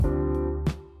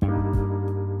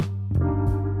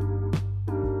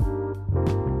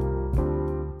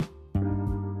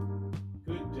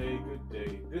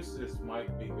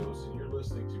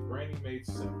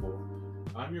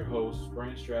I'm your host,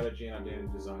 brand strategy and identity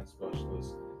design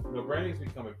specialist. Branding has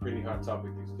become a pretty hot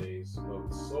topic these days, but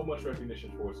with so much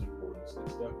recognition for its importance,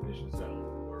 its definition is gotten a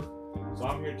little blurred. So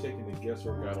I'm here taking the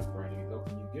guesswork out of branding and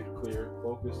helping you get clear,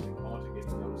 focused, and on to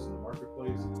getting noticed in the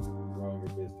marketplace and growing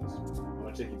your business. I'm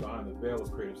going to take you behind the veil of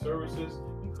creative services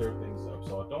and clear things up.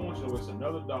 So I don't want you to waste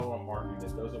another dollar on marketing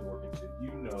that doesn't work until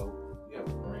you know you have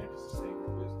a brand to sustain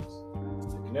your business.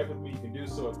 To connect with me, you can do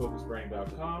so at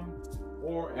focusbranding.com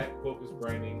or at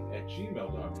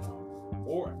focusbranding@gmail.com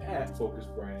or at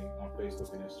focusbranding on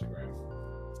Facebook and Instagram.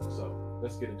 So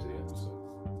let's get into the episode.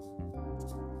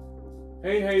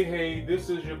 Hey,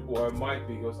 this is your boy Mike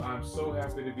Beagles. I'm so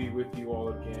happy to be with you all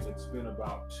again. It's been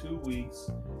about 2 weeks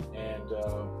and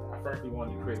I frankly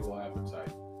wanted to create a little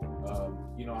appetite.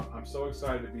 I'm so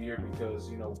excited to be here because,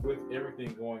 with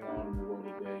everything going on in the world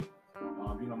today,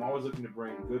 I'm always looking to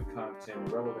bring good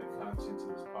content, relevant content to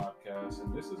this podcast,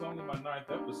 and this is only my 9th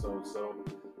episode, so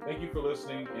thank you for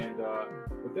listening. And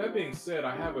with that being said,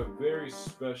 I have a very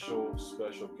special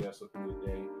guest with me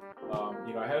today.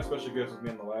 I had a special guest with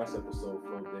me in the last episode,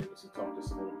 Flo Davis, who talked to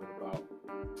us a little bit about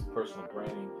personal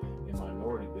branding and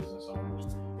minority business owners.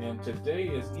 And today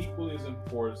is equally as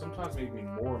important, sometimes maybe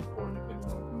more important,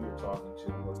 depending on who you're talking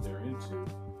to and what they're into.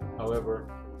 However,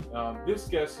 this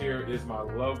guest here is my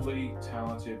lovely,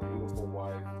 talented, beautiful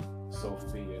wife,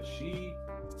 Sophia.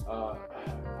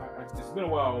 It's been a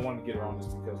while I wanted to get her on this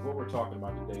because what we're talking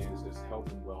about today is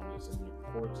health and wellness and the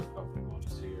importance of health and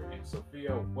wellness here. And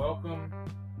Sophia, welcome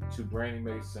to Branding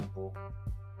Made Simple.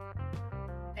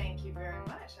 Thank you very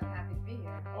much. I'm happy to be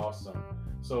here. Awesome.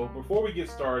 So before we get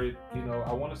started,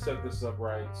 I want to set this up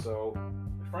right. So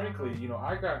frankly,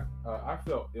 I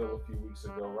felt ill a few weeks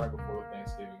ago, right before the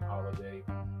Thanksgiving holiday.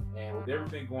 And with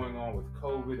everything going on with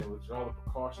COVID and with all the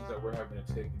precautions that we're having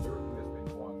to take and everything that's been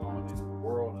going on in the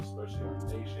world, and especially our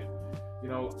nation,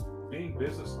 being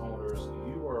business owners,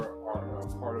 you are a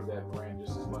part of that brand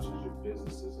just as much as your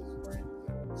business is a brand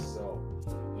itself.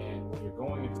 And when you're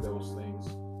going into those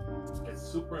things, it's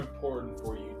super important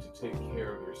for you to take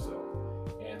care of yourself.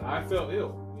 And I felt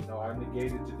ill. I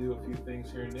negated to do a few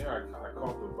things here and there. I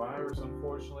caught the virus,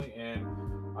 unfortunately, and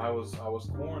I was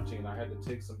quarantined. I had to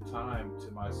take some time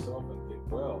to myself and get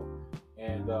well.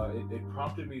 And it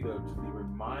prompted me to be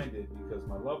reminded, because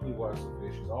my lovely wife,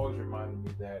 Sophia, she's always reminded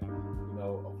me that,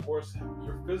 of course,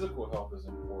 your physical health is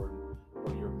important,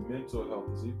 but your mental health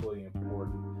is equally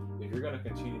important if you're going to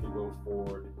continue to go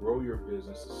forward, grow your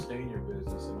business, sustain your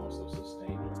business, and also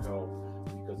sustain your health.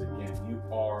 Because again, you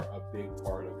are a big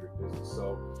part of your business.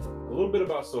 So a little bit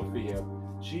about Sophia.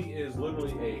 She is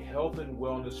literally a health and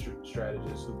wellness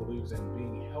strategist who believes in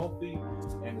being healthy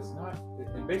and is not,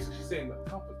 and basically she's saying,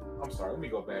 I'm sorry, let me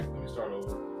go back. Let me start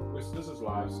over. This is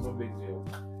live, so no big deal.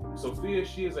 Sophia,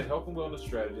 she is a health and wellness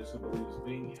strategist who believes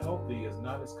being healthy is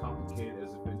not as complicated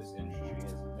as the fitness industry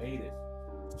has made it.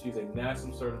 She's a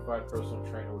NASM certified personal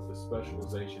trainer with a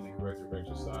specialization in corrective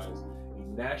exercise, a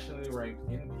nationally ranked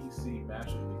NPC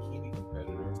Masters Bikini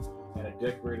competitor, and a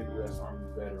decorated U.S. Army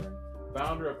veteran,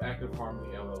 founder of Active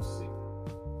Harmony LLC.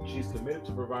 She's committed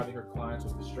to providing her clients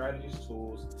with the strategies,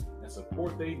 tools, and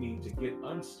support they need to get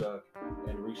unstuck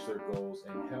and reach their goals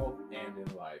in health and in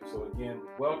life. So again,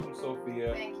 welcome,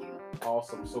 Sophia. Thank you.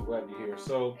 Awesome. So glad you're here.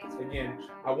 So again,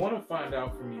 I want to find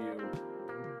out from you.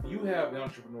 You have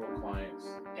entrepreneurial clients,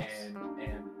 and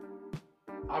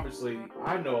obviously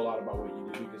I know a lot about what you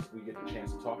do because we get the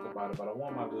chance to talk about it, but I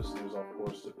want my listeners, of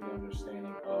course, to be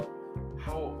understanding of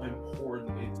how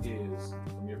important it is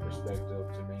from your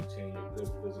perspective to maintain your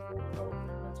good physical health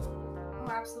and mental health.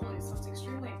 Oh, absolutely. So it's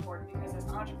extremely important because as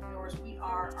entrepreneurs, we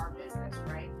are our business,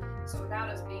 right? So without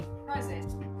us being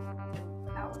present and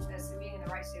without us being in the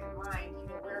right state of mind,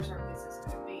 where's our business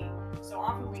going to be? So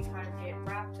often we kind of get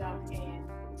wrapped up in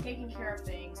taking care of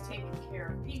things, taking care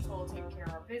of people, taking care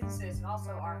of our businesses, and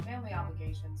also our family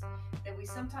obligations, that we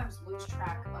sometimes lose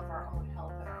track of our own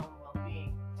health and our own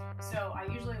well-being. So I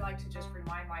usually like to just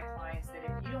remind my clients that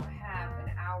if you don't have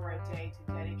an hour a day to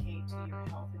dedicate to your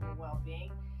health and your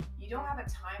well-being, you don't have a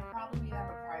time problem, you have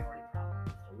a priority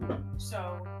problem.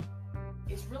 So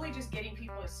it's really just getting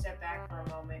people to step back for a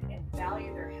moment and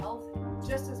value their health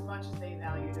just as much as they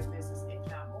value their business, if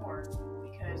not more,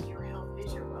 because your health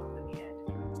is your wealth in the end.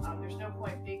 There's no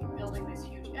point building this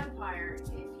huge empire if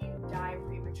you die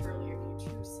prematurely or if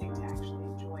you're too sick to actually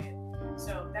enjoy it.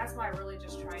 So that's why I really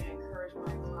just try to encourage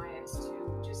my clients to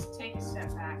just take a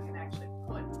step back and actually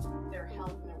put their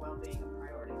health and their well-being a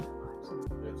priority in their lives.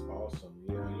 That's awesome.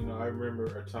 Yeah, I remember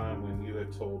a time when you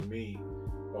had told me,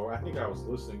 or I think I was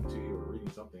listening to you or reading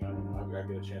something, I don't know, I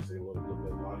get a chance to look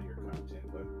at a lot of your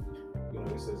content, but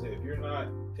it says, hey, if you're not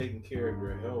taking care of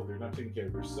your health, you're not taking care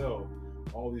of yourself,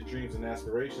 all these dreams and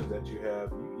aspirations that you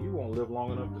have, you won't live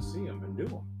long enough to see them and do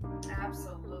them.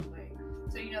 Absolutely.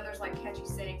 So, there's like catchy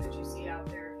sayings that you see out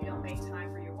there. If you don't make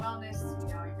time for your wellness,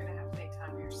 you're going to have to make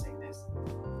time for your sickness.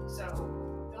 So,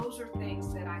 those are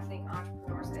things that I think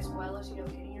entrepreneurs, as well as,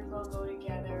 getting your logo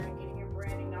together and getting your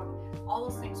branding out, all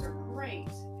those things are great.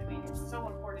 I mean, it's so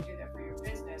important to do that for your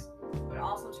business, but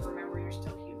also to remember you're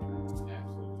still human.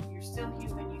 Absolutely. You're still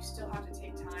human. You still have to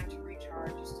take time to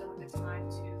recharge. You still have the time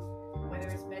to, whether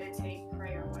it's meditate,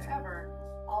 pray, or whatever,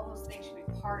 all those things should be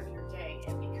part of your day.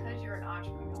 And because you're an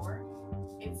entrepreneur,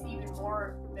 it's even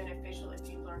more beneficial if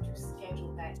you learn to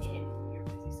schedule that in your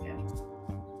busy schedule.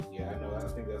 Yeah, I know. I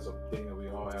think that's a thing that we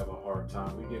all have a hard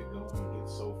time. We get going and get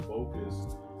so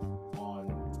focused on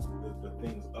the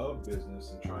things of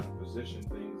business and trying to position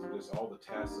things, and just all the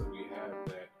tasks that we have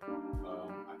that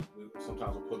we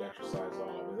sometimes we'll put exercise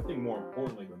off. And I think more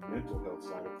importantly, the mental health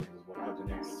side of things is what I've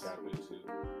been able to tap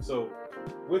into. So,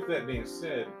 with that being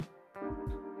said,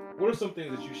 what are some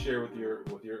things that you share with your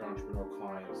entrepreneur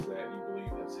clients that you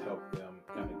believe has helped them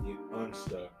kind of get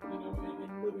unstuck,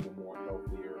 and living a more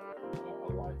healthier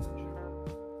life in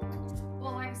general?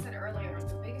 Well, like I said earlier,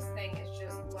 the biggest thing is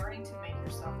just learning to make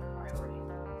yourself a priority.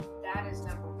 That is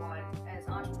number one. As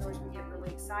entrepreneurs, we get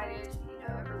really excited.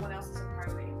 Everyone else is a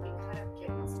priority. We kind of get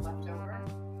what's left over.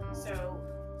 So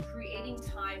creating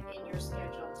time in your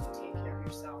schedule to take care of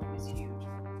yourself is huge.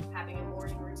 Having a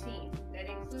morning routine that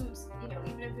includes,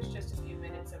 even if it's just a few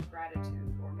minutes of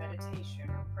gratitude or meditation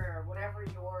or prayer, whatever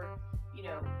your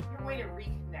way to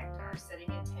reconnect or setting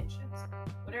intentions,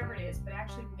 whatever it is, but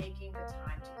actually making the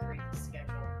time to create the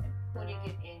schedule and putting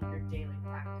it in your daily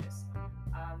practice.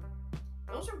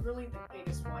 Those are really the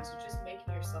biggest ones. So just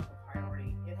making yourself a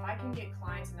priority. If I can get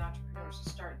clients and entrepreneurs to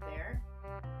start there,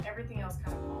 everything else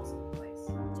kind of falls into place.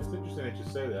 It's interesting that you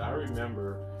say that. I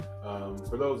remember,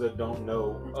 for those that don't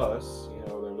know us,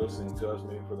 they're listening to us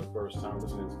maybe for the first time,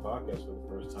 listening to this podcast for the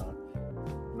first time.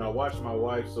 And I watched my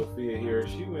wife, Sophia, here.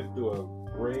 She went through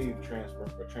a grave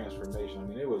transformation. I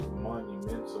mean, it was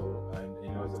monumental. And,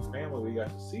 as a family, we got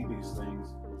to see these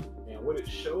things. And what it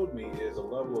showed me is a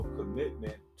level of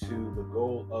commitment to the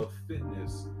goal of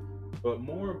fitness. But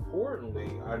more importantly,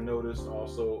 I noticed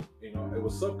also, it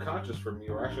was subconscious for me,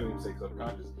 or I shouldn't even say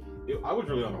subconscious. I was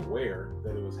really unaware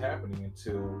that it was happening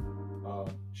until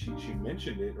she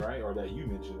mentioned it, right? Or that you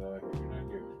mentioned it. Like, you're not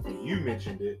here. You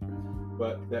mentioned it.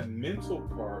 But that mental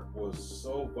part was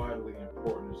so vitally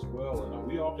important as well. And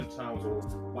we oftentimes, or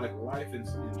like life in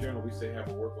general, we say have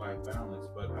a work-life balance.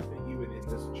 But I think even in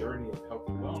this journey of health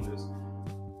and wellness,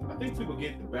 I think people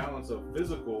get the balance of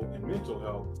physical and mental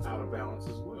health out of balance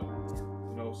as well.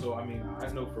 So I mean,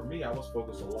 I know for me, I was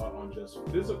focused a lot on just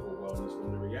physical wellness,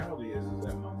 when the reality is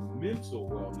that my mental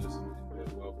wellness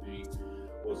and well-being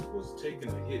was taking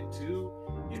a hit too,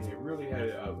 and it really had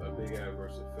a big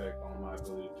adverse effect on my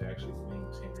ability to actually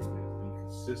maintain and be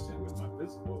consistent with my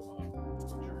physical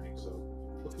journey. So,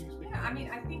 what can you speak? Yeah, I mean,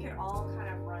 I think it all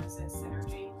kind of runs in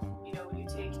synergy. When you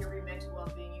take care of your mental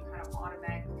well-being, you kind of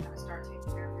automatically kind of start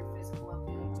taking care of your physical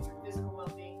well-being. Your physical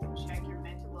well-being can check, your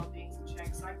mental well-being's in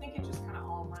check. So I think it just kind of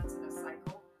all runs in a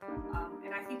cycle.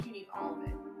 And I think you need all of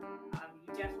it.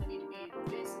 You definitely need to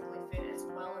be physically fit as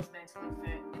well as mentally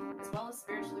fit, as well as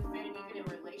spiritually fit, and even in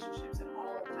relationships. It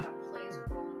all kind of plays a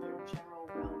role in your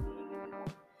general well-being and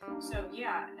health. So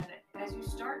yeah, and as you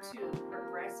start to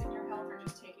progress in your health, or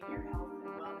just taking your health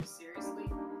and wellness seriously,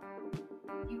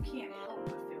 you can't help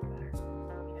but feel better.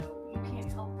 You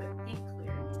can't help but think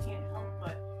clear. You can't help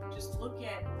but just look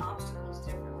at obstacles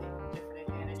differently, from different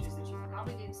advantages that you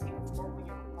probably didn't see before when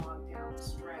you were bogged down with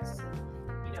stress,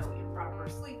 improper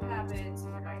sleep habits,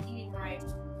 and you're not eating right.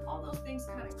 All those things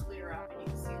kind of clear up, and you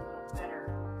can see a little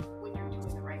better when you're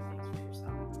doing the right things for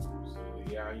yourself.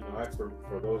 Absolutely. Yeah,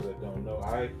 for those that don't know,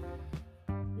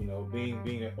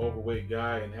 being an overweight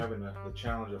guy and having the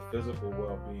challenge of physical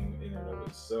well-being in and of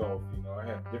itself, I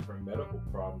had different medical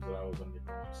problems that I was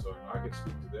undergoing. So, I can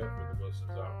speak to that for the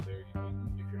listeners out there.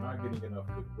 If you're not getting enough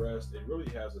good rest, it really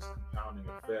has this compounding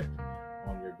effect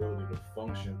on your ability to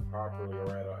function properly,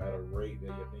 or at a rate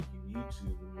that you think you need to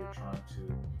when you're trying to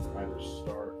either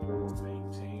start or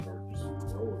maintain or just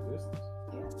grow a business.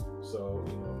 So,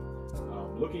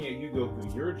 looking at you go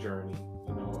through your journey,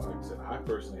 like I said, I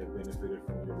personally have benefited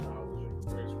from your knowledge and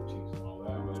from your expertise and all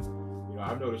that. But,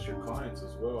 I've noticed your clients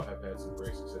as well have had some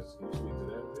great success. Can you speak to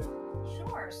that a bit?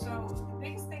 Sure. So the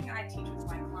biggest thing I teach with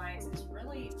my clients is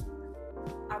really,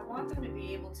 I want them to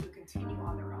be able to continue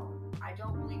on their own. I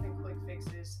don't believe in quick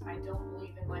fixes. I don't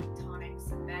believe in like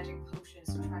tonics and magic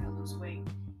potions to try to lose weight.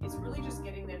 It's really just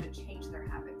getting them to change their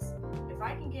habits. If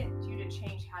I can get you to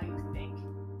change how you think,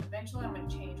 eventually I'm going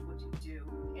to change what you do,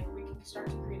 and we can can start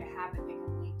to create a habit that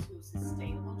can lead to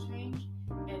sustainable change,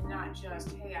 and not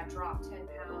just, hey, I dropped 10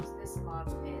 pounds this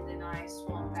month and then I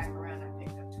swung back around and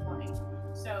picked up 20.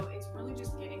 So it's really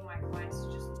just getting my clients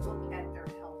to just look at their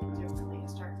health differently and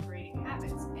start creating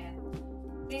habits and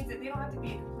things that they don't have to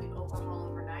be a complete overhaul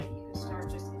overnight. You can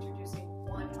start just introducing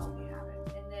one healthy habit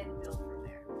and then build from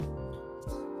there.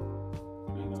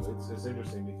 You know, it's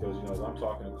interesting because, you know, as I'm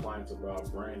talking to clients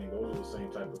about branding, those are the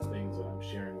same type of things that I'm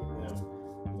sharing with them.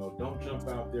 You know, don't jump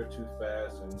out there too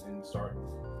fast and start,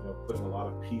 you know, putting a lot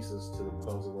of pieces to the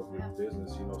puzzle of your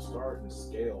business. You know, start and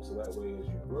scale so that way as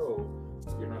you grow,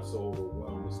 you're not so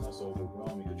overwhelmed. It's not so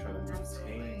overwhelming to try to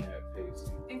maintain that pace.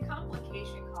 And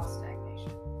complication causes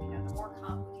stagnation. You know, the more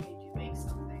complicated you make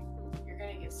something, you're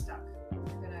going to get stuck. You're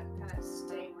going to kind of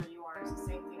stay where you are. It's the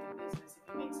same thing in business.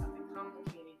 If you make something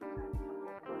complicated, you kind of become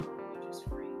overwhelmed and you just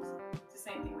freeze. It's the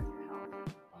same thing with your health.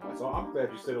 So I'm glad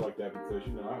you said it like that because,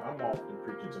 you know, I'm often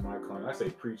preaching to my client. I say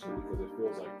preaching because it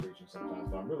feels like preaching sometimes,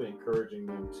 but I'm really encouraging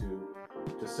them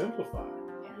to simplify.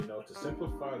 You know, to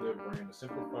simplify their brand, to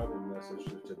simplify their message,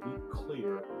 to be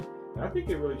clear. And I think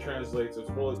it really translates as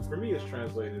well. For me, it's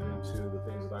translated into the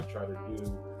things that I try to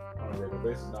do on a regular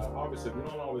basis. Now, obviously, we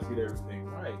don't always get everything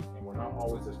right, and we're not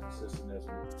always as consistent as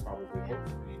we probably hope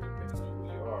to be, depending on who we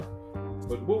are.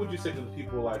 But what would you say to the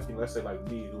people like, you know, let's say like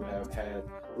me, who have had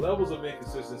levels of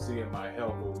inconsistency in my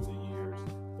health over the years,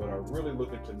 but are really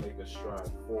looking to make a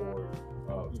stride forward,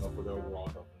 you know, for their overall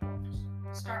health and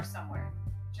wellness? Start somewhere.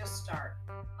 Just start.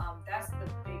 That's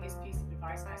the biggest piece of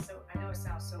advice. And I know it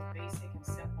sounds so basic and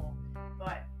simple,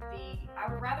 but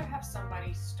I would rather have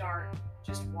somebody start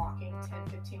just walking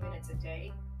 10-15 minutes a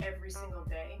day, every single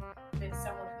day, than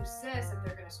someone who says that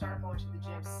they're going to start going to the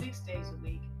gym 6 days a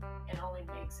week and only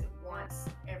makes it once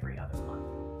every other month.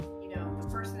 You know, the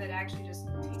person that actually just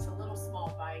takes a little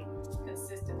small bite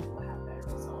consistently will have better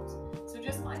results. So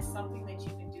just find something that you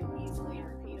can do easily and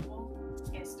repeatable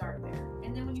and start there.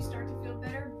 And then when you start to feel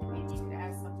better, maybe you can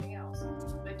add something else.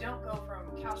 But don't go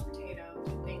from couch potato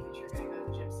to think that you're going to go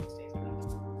to the gym 6 days a week.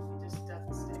 It just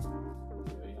doesn't stick.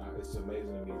 It's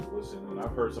amazing to me to listen, and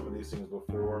I've heard some of these things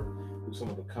before through some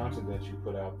of the content that you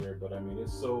put out there, but I mean,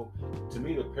 it's so, to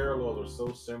me, the parallels are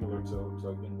so similar to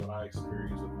again, what I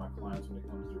experience with my clients when it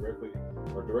comes directly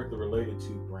related to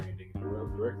branding,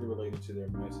 directly related to their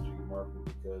messaging and marketing,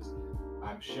 because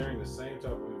I'm sharing the same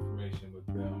type of information with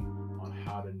them on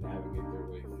how to navigate their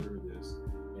way through this,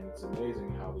 and it's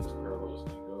amazing how these parallels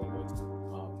can go.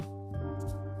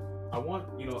 But I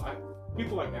want, you know,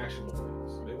 people like actionable things.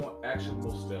 They want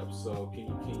actionable steps. So can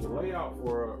you lay out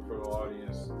for the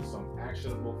audience some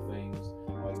actionable things,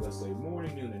 like let's say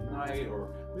morning, noon, and night, or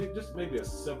maybe a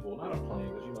simple, not a plan,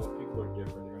 because you know people are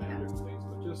different, they're gonna have different things,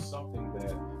 but just something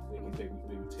that they can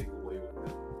maybe take away with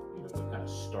them, you know, to kind of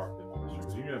start them on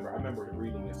this journey. I remember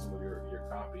reading in some of your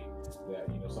copy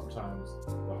that, you know, sometimes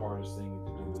the hardest thing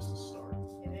to do is to start.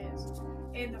 It is.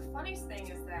 And the funniest thing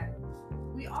is that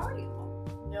we already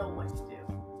know what to do.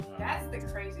 That's the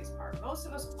craziest part. Most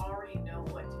of us already know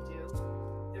what to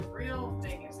do. The real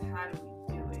thing is, how do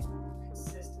we do it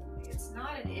consistently? It's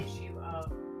not an issue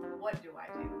of what do I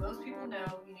do. Most people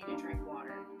know you need to drink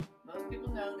water. Most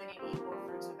people know they need to eat more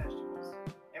fruits and vegetables.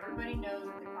 Everybody knows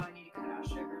that they probably need to cut out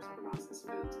sugars and processed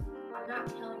foods. I'm not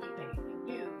telling you anything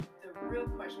new. The real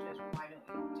question is, why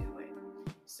don't you do it?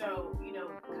 So, you know,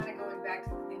 kind of going back to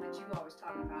the thing that you always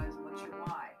talk about is, what's your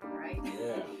why, right?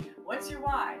 Yeah. What's your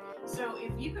why? So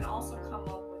if you can also come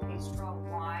up with a strong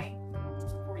why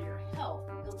for your health,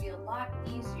 it'll be a lot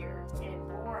easier and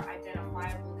more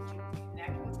identifiable that you can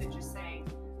connect with than just saying,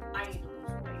 I need to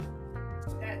lose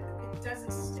weight. That it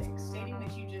doesn't stick. Stating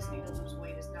that you just need to lose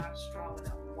weight is not a strong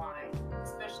enough why,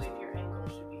 especially if your end goal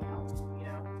should be health. You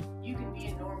know, you can be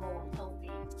a normal,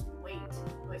 healthy weight,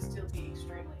 but still be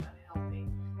extremely unhealthy.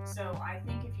 So I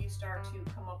think if you start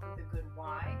to come up with a good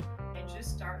why and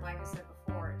just start, like I said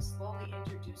before, slowly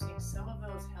introducing some of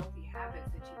those healthy habits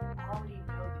that you already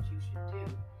know that you should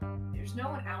do. There's no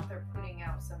one out there putting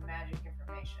out some magic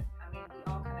information. I mean,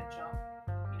 we all kind of jump,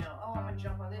 you know, oh, I'm going to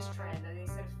jump on this trend, and they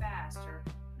said fast, or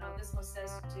no, this one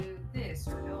says to do this,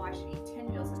 or no, I should eat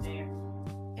 10 meals a day.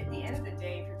 At the end of the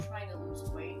day, if you're trying to lose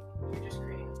weight, you're just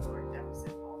creating a caloric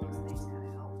deficit. All those things kind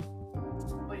of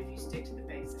help. But if you stick to the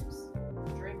basics,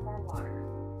 drink more water,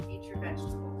 eat your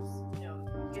vegetables, you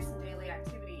know, get some daily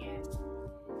activity in,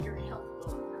 your health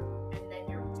will improve, and then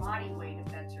your body weight,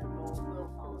 if that's your goal,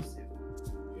 will follow suit.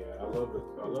 Yeah, I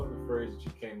love the phrase that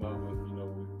you came up with, you know,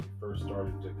 when you first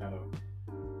started to kind of,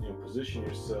 you know, position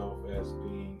yourself as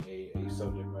being a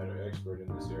subject matter expert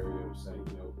in this area of saying,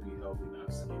 you know, be healthy,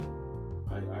 not skinny.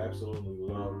 I absolutely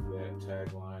love that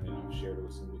tagline, and I've shared it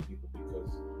with so many people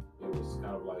because it was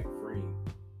kind of like freeing.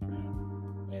 You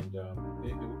know?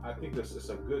 And I think this is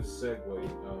a good segue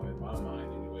in my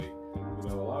mind anyway. You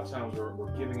know, a lot of times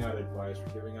we're giving out advice,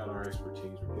 we're giving out our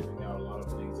expertise, we're giving out a lot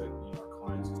of things that our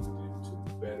clients can do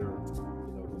to better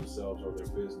themselves or their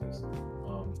business.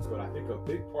 But I think a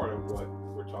big part of what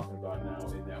we're talking about now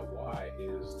in that why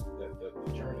is that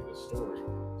the journey, the story.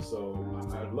 So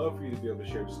I'd love for you to be able to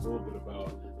share just a little bit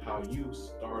about how you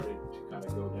started to kind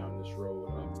of go down this road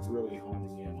of really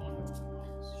honing in on it.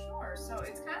 Sure. So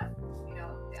it's kind of,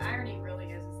 the irony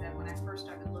really is that when I first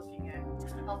started looking at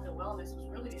health and wellness was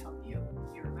really to help you,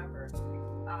 if you remember.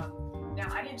 Now,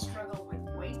 I didn't struggle with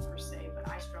weight per se, but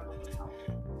I struggled with health.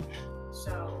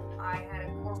 So I had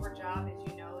a corporate job,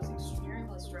 as you know, it was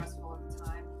extremely stressful at the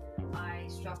time. I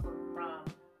suffered from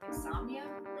insomnia,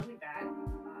 really bad,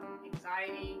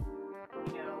 anxiety,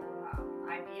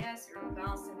 IBS, irritable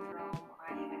bowel syndrome.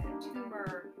 I had a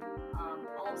tumor.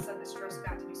 All of a sudden, the stress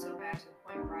got to be so bad to the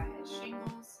point where I had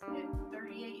shingles at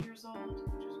 38 years old,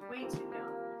 which was way too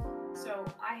young. So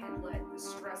I had let the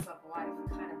stress of life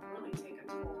kind of really take a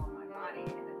toll on my body.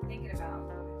 And then thinking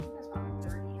about, I think that's about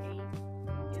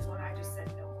 38 is when I just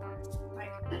said no more.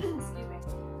 Like, excuse me.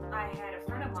 I had a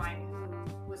friend of mine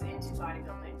who was into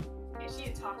bodybuilding, and she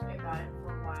had talked to me about it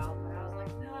for a while, but I was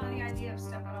like, no, the idea of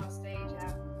stepping on a stage,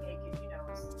 having naked, I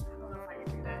don't know if I can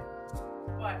do that.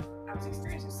 But I was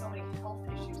experiencing so many health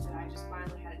issues that I just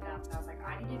finally had enough. And I was like,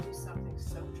 I need to do something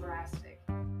so drastic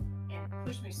and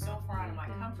push me so far out of my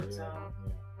comfort zone.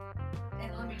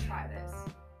 And let me try this.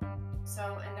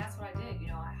 So, and that's what I did.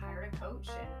 I hired a coach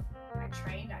and I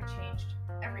trained, I changed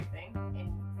everything.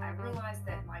 And I realized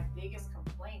that my biggest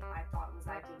complaint I thought was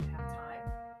I didn't have time.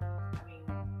 I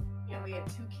mean, we had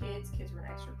 2 kids. Kids were in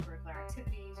extracurricular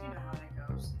activities. You know how that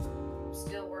goes.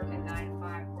 Still working 9 to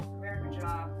 5 corporate America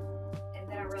job. And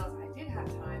then I realized I did have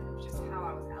time. It was just how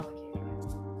I was allocating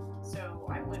it. So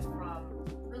I went from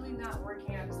really not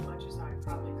working out as much as I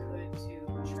probably could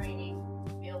to training,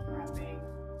 meal prepping,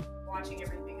 watching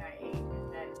everything I ate,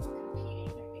 and then competing,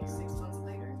 I think 6 months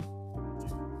later,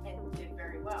 and did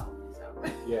very well.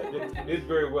 So yeah, did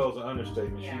very well is an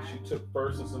understatement. Yeah. She took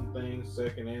first in some things,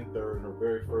 second and third in her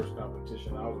very first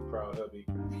competition. I was a proud hubby.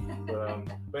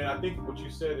 But I think what you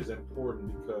said is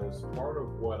important because part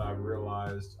of what I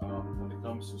realized when it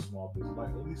comes to small business, like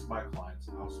at least my clients,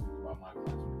 I'll speak about my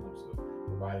clients when it comes to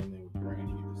providing them with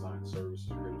branding and design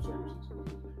services, creative services.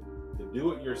 The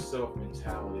do-it-yourself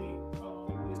mentality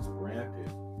is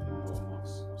rampant,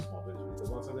 amongst small business because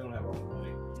a lot of times they don't have all the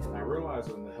money. And I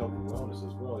realized in the health and wellness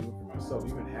as well, even for myself,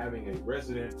 even having a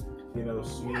resident,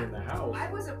 suite in the house. I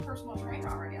was a personal trainer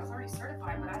already. I was already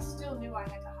certified, but I still knew I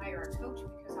had to hire a coach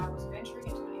because I was venturing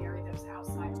into an area that was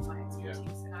outside of my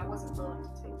expertise, and I wasn't willing to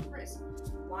take the risk.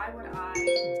 Why would I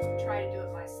try to do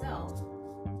it myself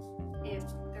if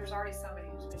there's already somebody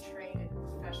who's been trained and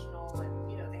professional,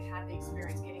 and they had the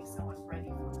experience getting someone ready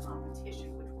for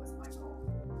competition, which was my goal.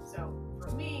 So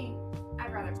for me,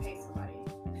 I'd rather pay somebody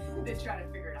than try to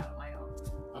figure it out on my own.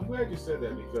 I'm glad you said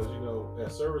that because,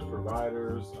 as service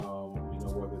providers,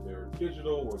 whether they're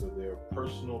digital, whether they're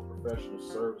personal, professional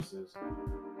services,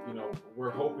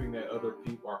 we're hoping that other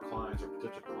people, our clients or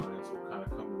potential clients, will kind of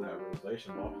come to that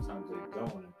realization. But oftentimes they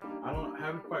don't. And I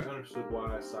haven't quite understood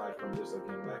why, aside from just,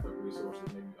 again, lack of resources,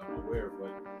 maybe unaware,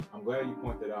 but I'm glad you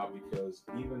pointed that out because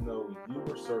even though you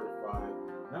were certified,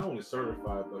 not only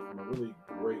certified, but from a really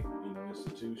great,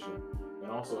 institution,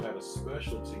 and also had a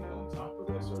specialty on top of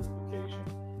that certification,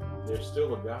 there's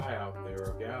still a guy out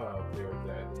there, a gal out there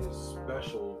that is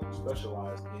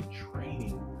specialized in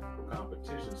training for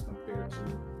competitions compared to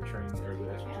the training or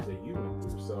the expertise that you went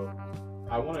through. So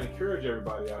I want to encourage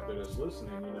everybody out there that's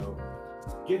listening,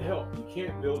 get help. You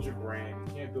can't build your brand,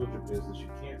 you can't build your business, you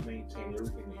can't maintain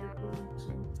everything that you're doing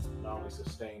to not only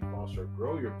sustain, foster,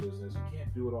 grow your business. You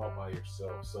can't do it all by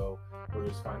yourself. So whether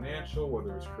it's financial,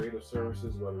 whether it's creative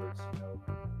services, whether it's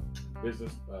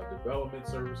business development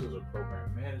services or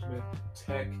program management,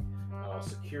 tech,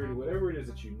 security, whatever it is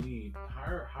that you need,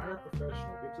 hire a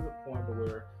professional. Get to the point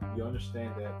where you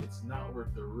understand that it's not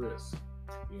worth the risk.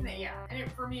 Yeah,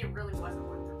 and for me, it really wasn't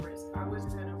worth the risk. I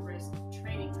wasn't going to risk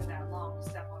training for that long to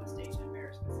step on a stage and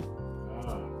embarrass myself.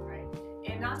 Right?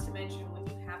 And not to mention, when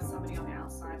you have somebody on the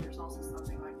outside, there's also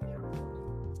something like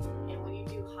accountability. And when you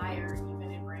do hire,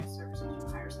 even in brand services,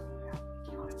 you hire someone who has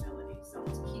accountability.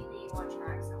 Someone's keeping you on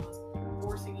track. Someone's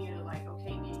forcing you to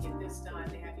okay, you need to get this done.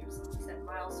 They have you set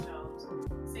milestones.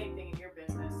 Same thing in your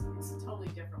business. It's totally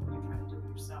different when you're trying to do it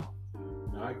yourself.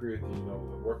 No, I agree with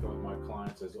you. Working with my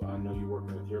clients, as I know you're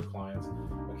working with your clients,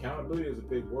 accountability is a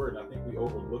big word. And I think we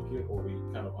overlook it or we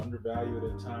kind of undervalue it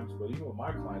at times. But even with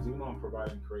my clients, even though I'm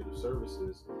providing creative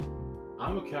services,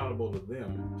 I'm accountable to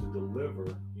them to deliver,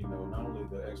 not only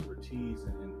the expertise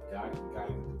and guiding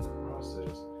them through the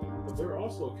process, but they're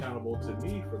also accountable to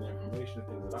me for the information and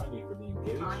things that I need for the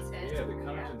engagement. The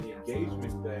content, the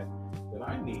engagement that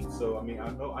I need. So I mean, I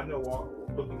know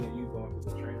looking at you going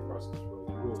through the training process is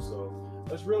really cool. So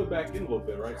let's reel it back in a little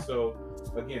bit, right? So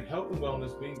again, health and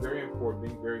wellness being very important,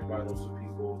 being very vital to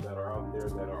people that are out there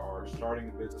that are starting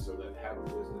a business or that have a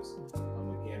business.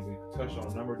 Again, we touched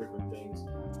on a number of different things.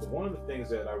 But one of the things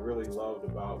that I really loved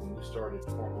about when you started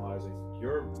formalizing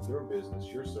your business,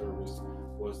 your service,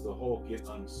 was the whole get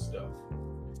unstuck.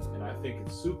 And I think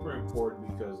it's super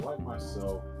important because, like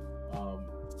myself,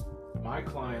 my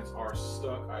clients are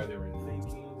stuck either in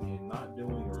thinking and not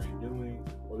doing or in doing,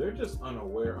 or they're just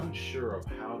unaware, unsure of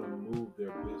how to move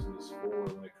their business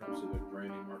forward when it comes to their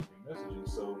branding, marketing, messaging.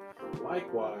 So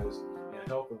likewise, in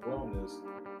health and wellness,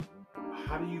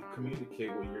 how do you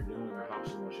communicate what you're doing or how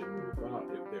someone should move about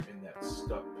if they're in that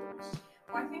stuck place?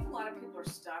 Well, I think a lot of people are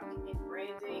stuck in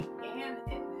branding and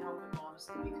in health and wellness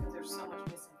because there's so much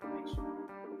misinformation.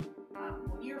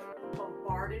 When you're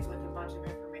bombarded with a bunch of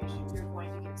information, you're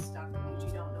going to get stuck because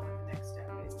you don't know what the next step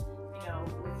is.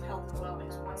 With health and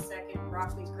wellness, 1 second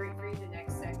broccoli's great for you, the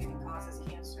next second it causes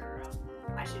cancer.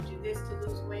 I should do this to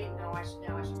lose weight. No, I should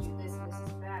do this, and this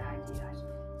is a bad idea.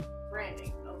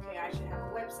 Branding. Okay, I should have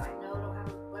a website. No, don't have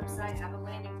a website. Have a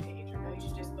landing page. Or no, you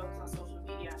should just focus on social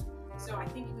media. So I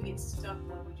think we get stuck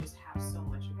when we just have so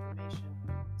much information.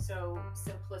 So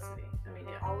simplicity. I mean,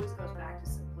 it always goes back to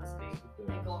simplicity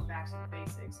and going back to the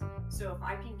basics. So if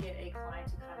I can get a client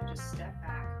to kind of just step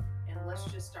back and let's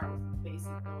just start with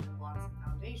basic building blocks and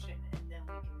foundation, and then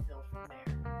we can build from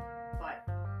there. But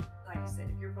like I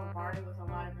said, if you're bombarded with a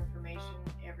lot of information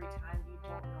every time you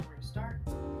don't know where to start,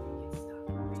 you get stuck.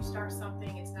 When you start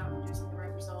something, it's not producing the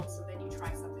right results, so then you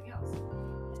try something else.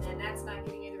 And then that's not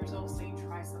getting you the results, so you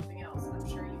try something else. And I'm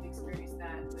sure you've experienced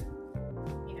that with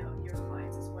your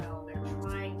clients as well. They're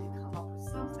trying to come up with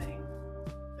something,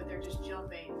 but they're just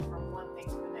jumping from one thing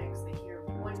to the next. They hear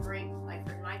one great, like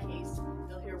in my case,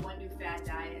 they'll hear one new fad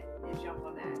diet, they jump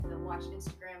on that. They'll watch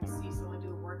Instagram and see someone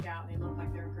do a workout and they look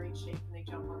like they're in great shape and they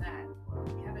jump on that. Well,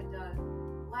 you haven't done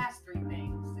the last 3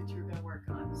 things that you're going to work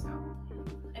on. So,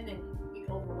 and then you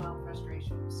overwhelm,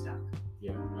 frustration, stuck.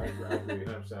 Yeah, I agree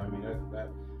 100%. I mean, that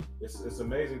it's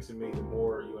amazing to me the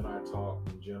more you and I talk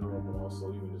in general, but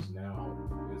also even just now,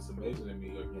 it's amazing to me,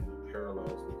 again, the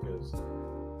parallels, because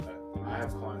I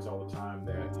have clients all the time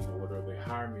that, whether they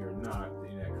hire me or not,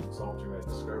 in that consulting, that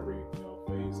discovery,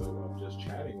 phase of just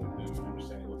chatting with them and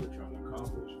understanding what they're trying to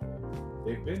accomplish,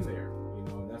 they've been there,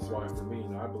 and that's why for me,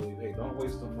 I believe, hey, don't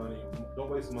waste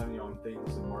money on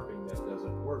things in marketing that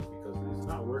doesn't work, because it's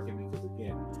not working because,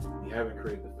 again, you haven't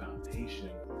created the foundation,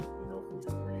 for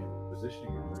your brand,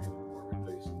 positioning your brand in the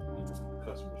marketplace and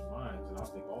customers' minds. And I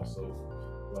think also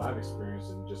what I've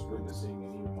experienced and just witnessing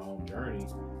and even my own journey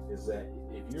is that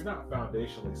if you're not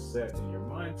foundationally set in your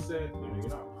mindset, you're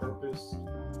not purposed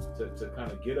to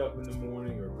kind of get up in the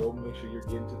morning or go make sure you're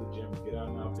getting to the gym, get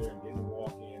out there and getting a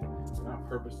walk in. You're not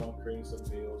purposed on creating some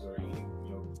meals or eating,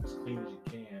 as clean as you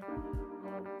can.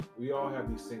 We all have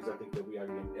these things, I think, that we are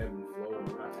getting ebb and flow and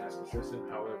we're not as consistent.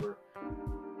 However,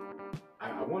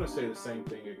 I want to say the same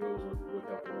thing it goes with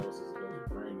health and wellness as it goes with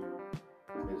branding,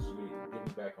 is you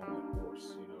getting back on that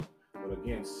horse, But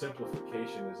again,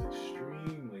 simplification is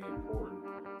extremely important.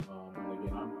 And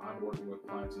again, I'm working with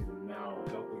clients even now,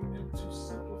 helping them to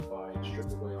simplify and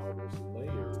strip away all those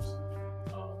layers,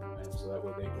 and so that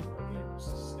way they can, again,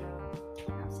 sustain.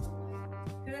 Absolutely.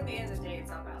 Because at the end of the day,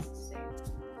 it's all about sustaining.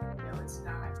 It's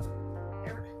not,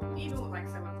 even with, like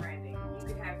I said, with branding, you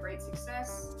can have great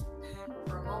success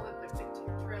for a moment, but if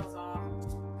your trail's off,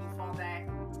 you fall back,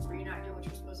 or you're not doing what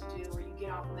you're supposed to do, or you get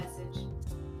off message,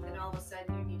 then all of a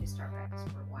sudden you need to start back to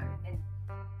square one. And,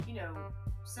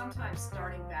 sometimes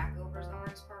starting back over is the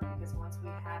hardest part, because once we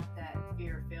have that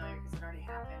fear of failure, because it already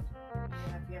happened,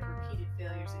 if you have repeated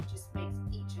failures, it just makes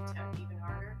each attempt even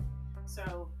harder.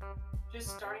 So just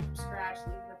starting from scratch,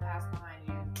 leaving the past behind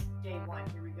you, day one,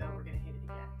 here we go, we're going to hit it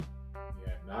again.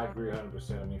 Yeah, and I agree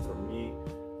 100%. I mean, for me,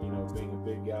 being a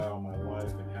big guy all my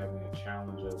life and having a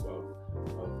challenge of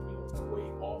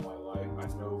weight all my life, I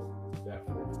know that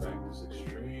for a fact is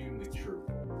extremely true.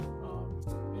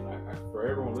 And I, for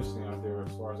everyone listening out there,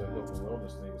 as far as that health and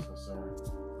wellness thing is concerned,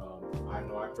 I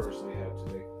know I personally had to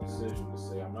make a decision to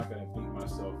say I'm not going to beat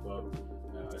myself up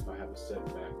if I have a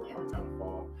setback or if I kind of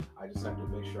fall. I just have to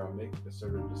make sure I make a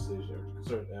concerted decision, a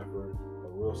concerted effort, a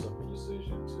real simple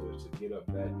decision to get up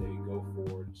that day, go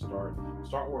forward, start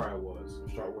where I was,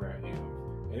 start where I am,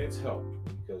 and it's helped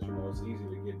because it's easy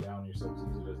to get down on yourself. It's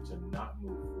easy to not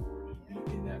move forward and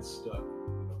be in that stuck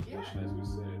position, as we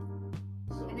said.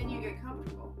 So, and then you get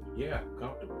comfortable. Yeah,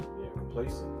 comfortable. Yeah,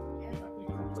 complacent. Yeah, I think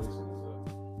complacent is a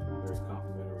very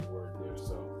complimentary word there.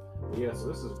 So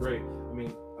this is great. I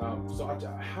mean,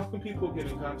 how can people get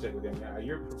in contact with you? I mean,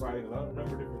 you're providing a number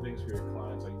of different things for your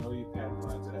clients. I know you've had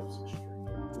clients that have some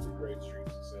really great stream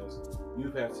success.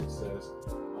 You've had success.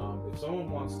 If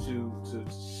someone wants to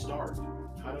start,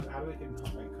 how do they get in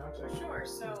contact? Sure.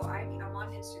 So I'm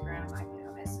on Instagram. I'm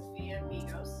at Sophia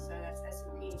Bigos. So that's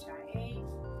SOPHIA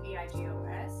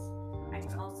BIGOS. I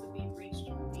can also be reached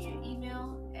via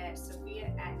email at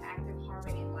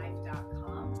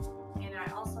sophia@activeharmonylife.com. And I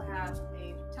also have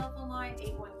a telephone line,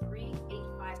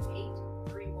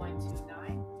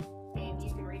 813-858-3129. And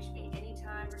you can reach me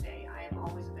anytime or day. I am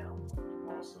always available.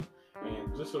 Awesome.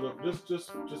 And just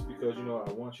because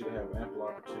I want you to have ample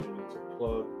opportunity to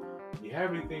plug. You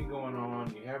have anything going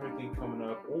on? You have anything coming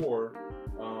up? Or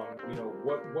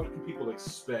what can people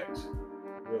expect?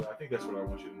 Really, I think that's what I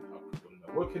want you to help people to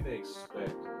know. What can they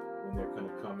expect when they're going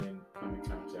to come in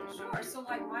contact? Sure. So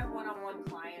like my one-on-one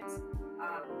clients,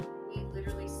 we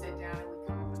literally sit down and we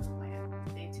come up with a plan.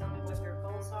 They tell me what their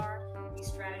goals are. We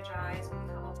strategize. We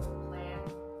come up with a plan.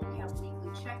 We have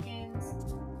weekly check-ins.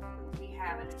 We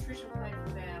have a nutrition plan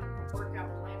for them, a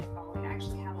workout plan to follow. We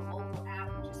actually have a mobile app,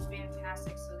 which is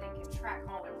fantastic, so they can track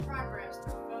all their progress,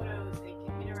 their photos. They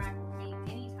can interact with me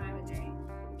any time of day.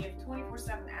 They have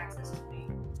 24/7 access to me.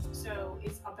 So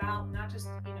it's about not just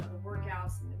the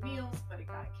workouts and the meals, but it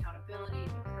got accountability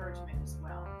and encouragement as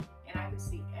well. And I can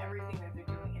see everything that they're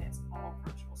doing, and it's all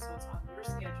virtual. So it's on your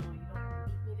schedule. You don't have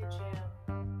to meet me at the gym.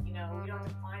 We don't have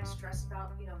to find stress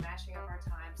about matching up our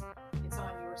times. It's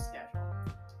on your schedule.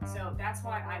 So that's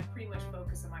why I pretty much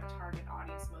focus on my target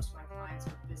audience. Most of my clients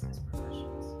are business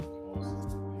professionals. Awesome.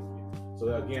 Thank you.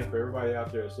 So again, for everybody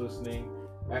out there that's listening,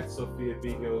 at Sophia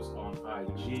Bigos on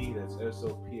IG. That's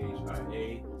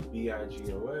SOPHIA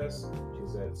BIGOS.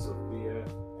 She's at Sophia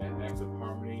at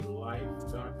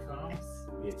ActiveHarmonyLife.com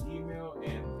via email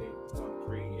and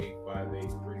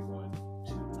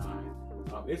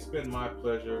 813-858-3129. It's been my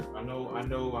pleasure. I know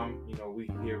we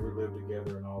live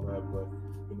together and all that, but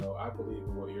I believe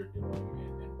in what you're doing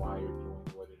and why you're doing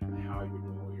what and how you're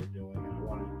doing what you're doing. And I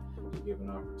wanted to give an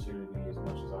opportunity as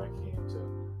much as I can to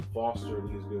foster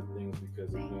these good things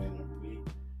because again,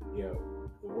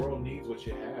 the world needs what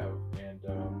you have, and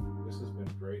this has been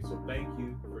great. So thank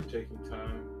you for taking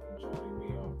time and joining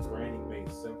me on Branding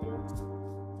Made Simple.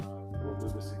 We'll do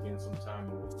this again sometime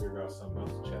and we'll figure out something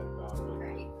else to chat about. But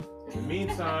in the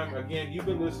meantime, again, you've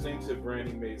been listening to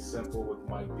Branding Made Simple with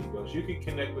Mike Bigos. You can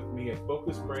connect with me at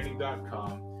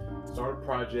focusbranding.com. Start a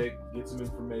project, get some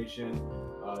information,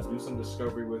 do some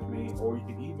discovery with me, or you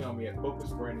can email me at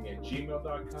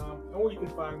focusbranding@gmail.com, or you can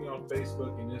find me on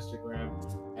Facebook and Instagram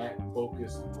at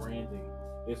Focus Branding.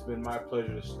 It's been my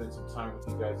pleasure to spend some time with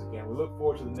you guys again. We look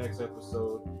forward to the next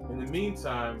episode. In the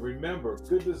meantime, remember,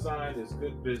 good design is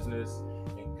good business,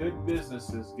 and good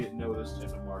businesses get noticed in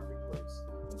the marketplace.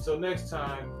 Until next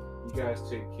time, you guys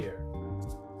take care.